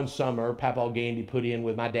one summer, Papa Gandy put in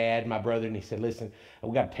with my dad and my brother, and he said, listen,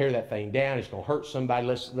 we got to tear that thing down. It's going to hurt somebody.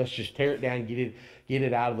 Let's just tear it down and get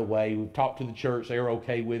it out of the way. We've talked to the church. They were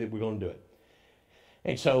okay with it. We're going to do it.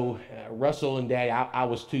 And so Russell and Daddy, I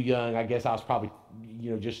was too young. I guess I was probably,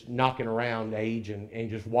 just knocking around age and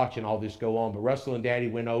just watching all this go on. But Russell and Daddy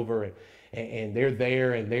went over, and they're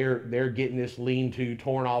there, and they're getting this lean-to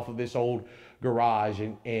torn off of this old garage,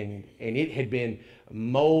 and it had been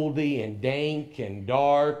moldy and dank and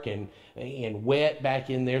dark and wet back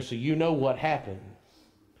in there. So you know what happened.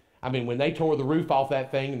 I mean, when they tore the roof off that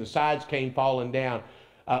thing and the sides came falling down,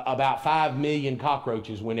 about 5 million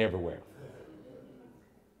cockroaches went everywhere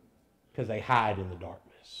because they hide in the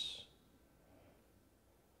darkness.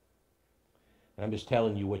 And I'm just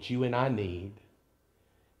telling you, what you and I need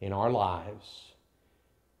in our lives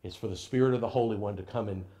is for the Spirit of the Holy One to come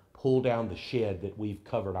and pull down the shed that we've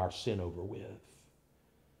covered our sin over with,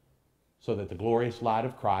 so that the glorious light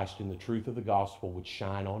of Christ and the truth of the gospel would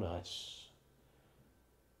shine on us.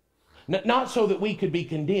 Not so that we could be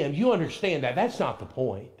condemned. You understand that. That's not the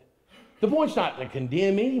point. The point's not to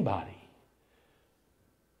condemn anybody.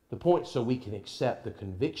 The point's so we can accept the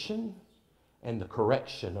conviction and the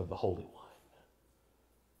correction of the Holy One.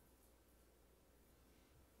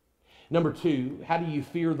 Number 2, how do you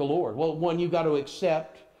fear the Lord? Well, one, you've got to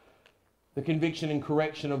accept the conviction and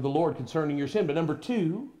correction of the Lord concerning your sin. But number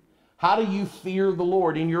 2, how do you fear the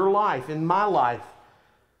Lord in your life, in my life?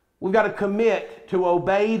 We've got to commit to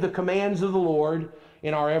obey the commands of the Lord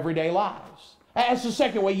in our everyday lives. That's the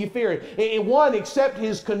second way you fear it. One, accept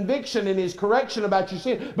His conviction and His correction about your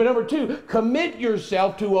sin. But number two, commit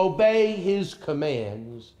yourself to obey His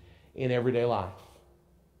commands in everyday life.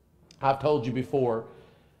 I've told you before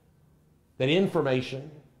that information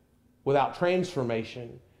without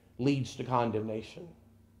transformation leads to condemnation.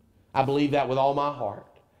 I believe that with all my heart.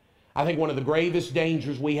 I think one of the gravest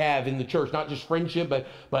dangers we have in the church, not just friendship,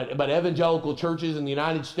 but evangelical churches in the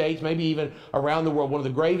United States, maybe even around the world, one of the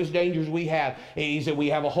gravest dangers we have is that we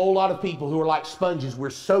have a whole lot of people who are like sponges. We're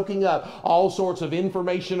soaking up all sorts of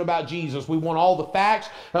information about Jesus. We want all the facts.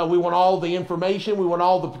 We want all the information. We want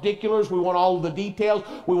all the particulars. We want all of the details.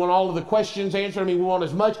 We want all of the questions answered. We want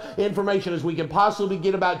as much information as we can possibly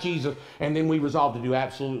get about Jesus. And then we resolve to do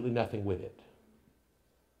absolutely nothing with it.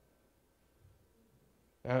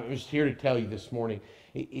 I'm just here to tell you this morning,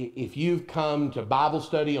 if you've come to Bible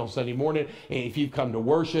study on Sunday morning, if you've come to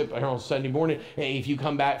worship on Sunday morning, if you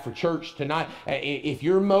come back for church tonight, if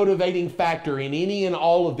your motivating factor in any and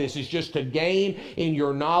all of this is just to gain in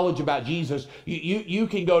your knowledge about Jesus, you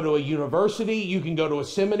can go to a university, you can go to a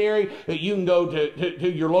seminary, you can go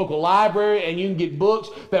to your local library, and you can get books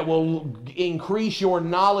that will increase your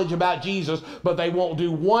knowledge about Jesus, but they won't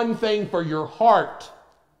do one thing for your heart.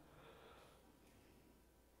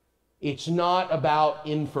 It's not about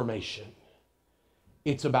information.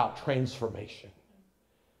 It's about transformation.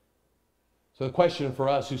 So the question for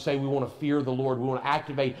us who say we want to fear the Lord, we want to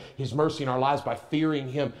activate His mercy in our lives by fearing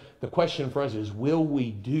Him, the question for us is, will we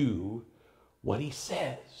do what He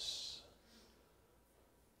says?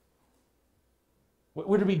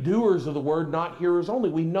 We're to be doers of the word, not hearers only.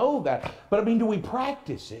 We know that. But do we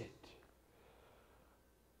practice it?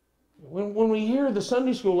 When we hear the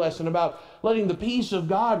Sunday school lesson about letting the peace of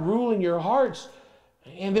God rule in your hearts,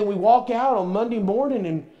 and then we walk out on Monday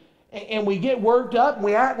morning and we get worked up and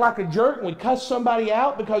we act like a jerk and we cuss somebody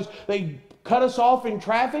out because they cut us off in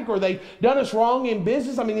traffic or they've done us wrong in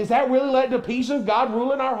business, is that really letting the peace of God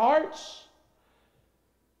rule in our hearts?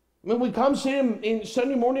 When we come sit in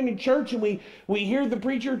Sunday morning in church and we hear the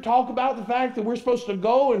preacher talk about the fact that we're supposed to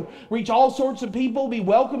go and reach all sorts of people, be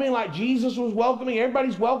welcoming like Jesus was welcoming,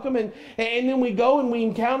 everybody's welcome, and then we go and we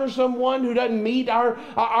encounter someone who doesn't meet our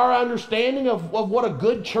understanding of what a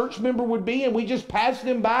good church member would be, and we just pass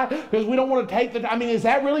them by because we don't want to take the time. Is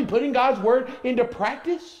that really putting God's word into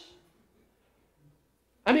practice?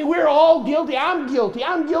 We're all guilty. I'm guilty.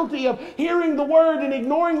 I'm guilty of hearing the word and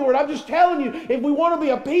ignoring the word. I'm just telling you, if we want to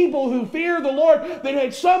be a people who fear the Lord, then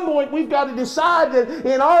at some point we've got to decide that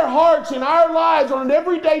in our hearts, in our lives, on an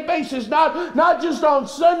everyday basis, not just on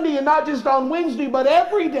Sunday and not just on Wednesday, but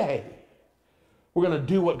every day, we're going to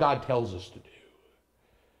do what God tells us to do.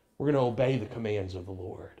 We're going to obey the commands of the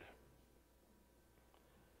Lord.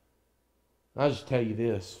 I'll just tell you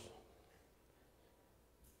this.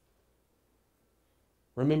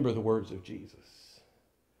 Remember the words of Jesus,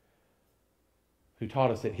 who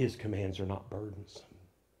taught us that His commands are not burdensome.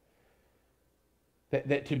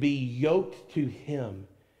 That to be yoked to Him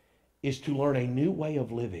is to learn a new way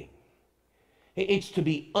of living. It's to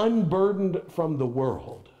be unburdened from the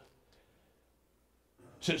world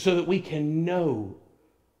so that we can know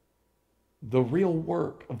the real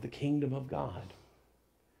work of the kingdom of God.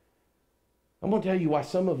 I'm going to tell you why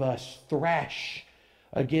some of us thrash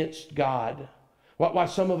against God, why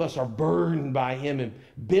some of us are burned by Him and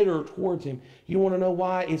bitter towards Him. You want to know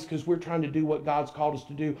why? It's because we're trying to do what God's called us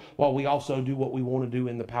to do while we also do what we want to do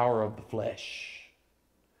in the power of the flesh.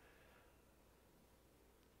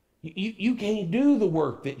 You can't do the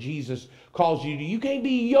work that Jesus calls you to. You can't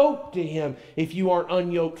be yoked to Him if you aren't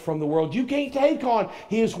unyoked from the world. You can't take on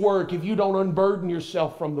His work if you don't unburden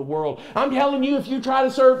yourself from the world. I'm telling you, if you try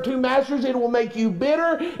to serve two masters, it will make you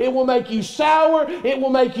bitter, it will make you sour, it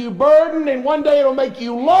will make you burdened, and one day it will make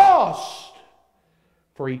you lost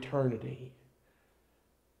for eternity.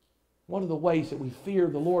 One of the ways that we fear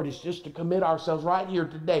the Lord is just to commit ourselves right here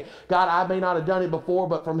today. God, I may not have done it before,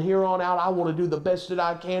 but from here on out, I want to do the best that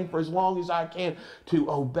I can for as long as I can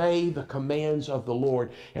to obey the commands of the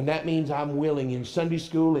Lord. And that means I'm willing in Sunday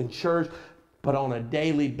school, in church, but on a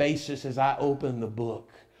daily basis as I open the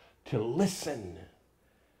book to listen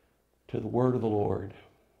to the word of the Lord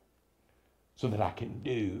so that I can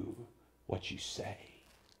do what you say.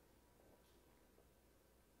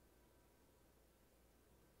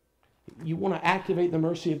 You want to activate the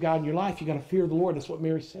mercy of God in your life, you've got to fear the Lord. That's what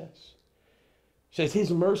Mary says. She says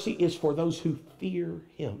His mercy is for those who fear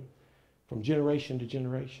Him from generation to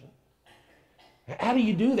generation. How do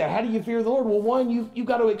you do that? How do you fear the Lord? Well, one, you've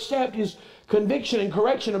got to accept His conviction and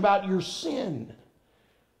correction about your sin.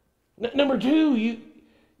 Number two, you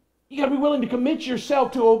got to be willing to commit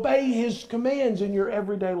yourself to obey His commands in your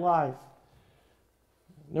everyday life.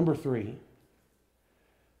 Number 3,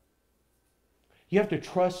 you have to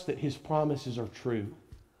trust that His promises are true,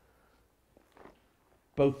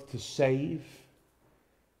 both to save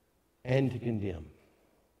and to condemn.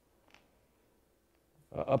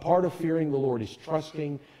 A part of fearing the Lord is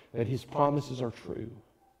trusting that His promises are true,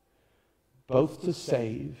 both to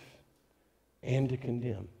save and to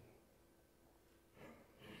condemn.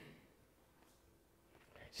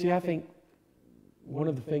 See, I think one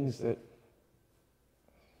of the things that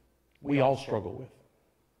we all struggle with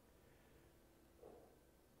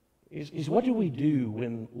is what do we do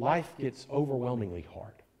when life gets overwhelmingly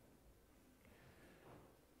hard?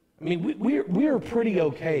 I mean, we're pretty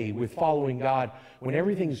okay with following God when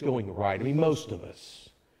everything's going right. I mean, most of us.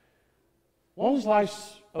 As long as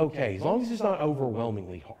life's okay, as long as it's not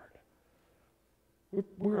overwhelmingly hard,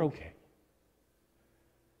 we're okay.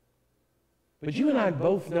 But you and I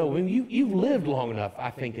both know, I mean, you've lived long enough, I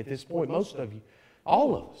think, at this point, most of you,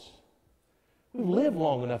 all of us, we've lived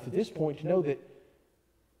long enough at this point to know that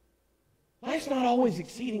life's not always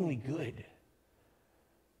exceedingly good.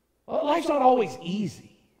 Life's not always easy.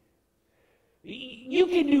 You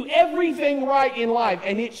can do everything right in life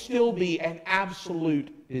and it still be an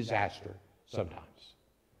absolute disaster sometimes.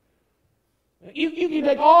 You can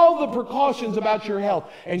take all the precautions about your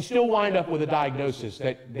health and still wind up with a diagnosis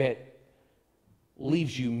that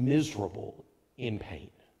leaves you miserable in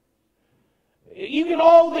pain. You do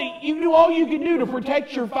all you can do to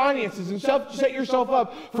protect your finances and set yourself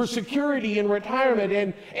up for security and retirement.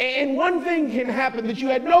 And one thing can happen that you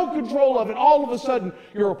had no control of, and all of a sudden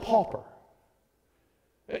you're a pauper.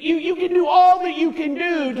 You can do all that you can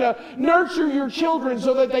do to nurture your children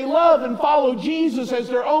so that they love and follow Jesus as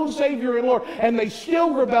their own Savior and Lord, and they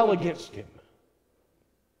still rebel against Him.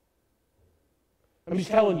 I'm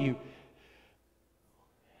just telling you,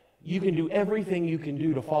 you can do everything you can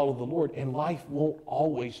do to follow the Lord, and life won't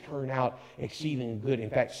always turn out exceedingly good. In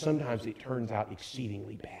fact, sometimes it turns out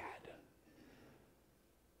exceedingly bad.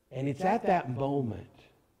 And it's at that moment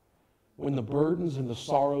when the burdens and the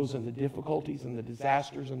sorrows and the difficulties and the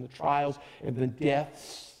disasters and the trials and the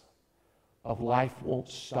deaths of life won't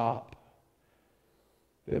stop,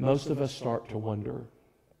 that most of us start to wonder,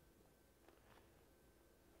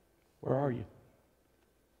 where are you?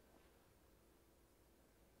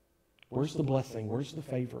 Where's the blessing? Where's the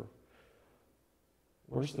favor?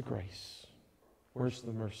 Where's the grace? Where's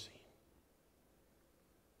the mercy?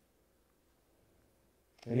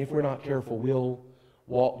 And if we're not careful, we'll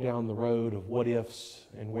walk down the road of what ifs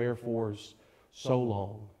and wherefores so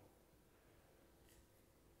long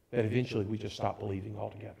that eventually we just stop believing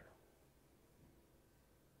altogether.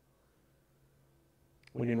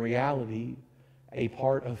 When in reality, a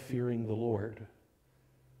part of fearing the Lord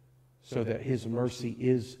so that His mercy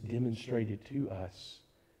is demonstrated to us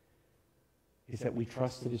is that we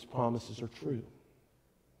trust that His promises are true.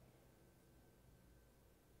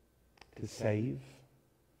 To save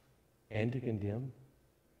and to condemn,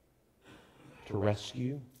 to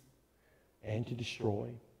rescue and to destroy,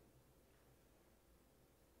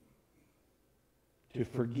 to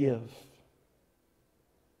forgive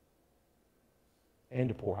and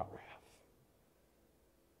to pour out wrath.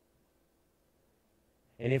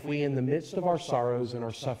 And if we, in the midst of our sorrows and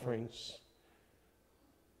our sufferings,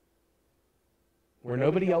 where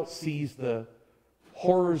nobody else sees the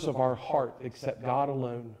horrors of our heart except God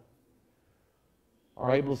alone,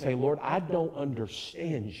 are able to say, Lord, I don't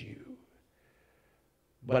understand you,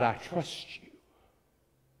 but I trust you.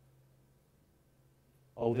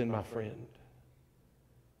 Oh, then, my friend,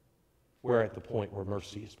 we're at the point where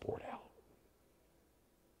mercy is poured out.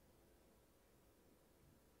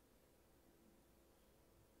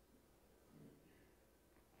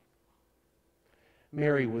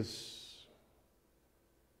 Mary was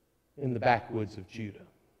in the backwoods of Judah,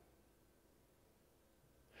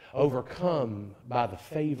 overcome by the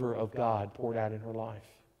favor of God poured out in her life.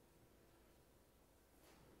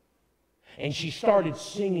 And she started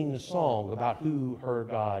singing a song about who her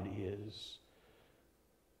God is.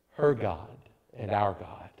 Her God and our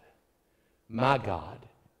God. My God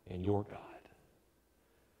and your God.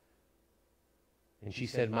 And she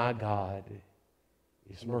said, my God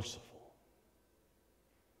is merciful.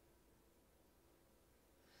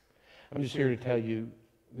 I'm just here to tell you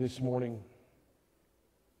this morning,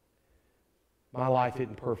 my life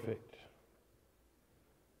isn't perfect,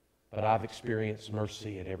 but I've experienced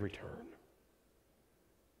mercy at every turn.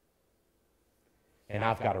 And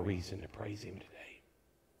I've got a reason to praise Him today.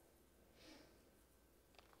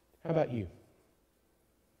 How about you?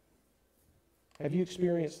 Have you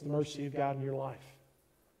experienced the mercy of God in your life?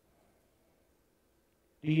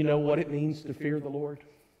 Do you know what it means to fear the Lord?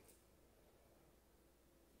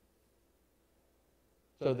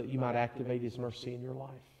 so that you might activate His mercy in your life?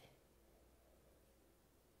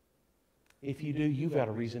 If you do, you've got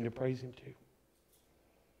a reason to praise Him too.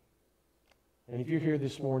 And if you're here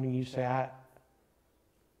this morning, you say, I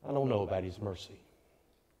don't know about His mercy.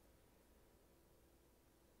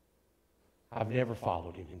 I've never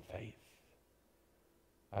followed Him in faith.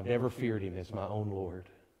 I've never feared Him as my own Lord.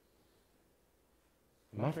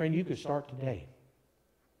 My friend, you could start today.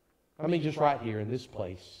 I mean, just right here in this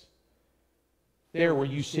place. There where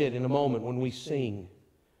you sit in a moment when we sing,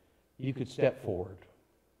 you could step forward.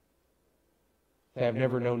 Say, I've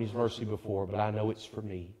never known His mercy before, but I know it's for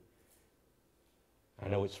me. I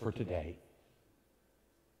know it's for today.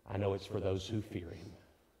 I know it's for those who fear Him.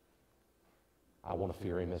 I want to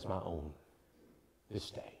fear Him as my own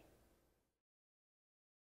this day.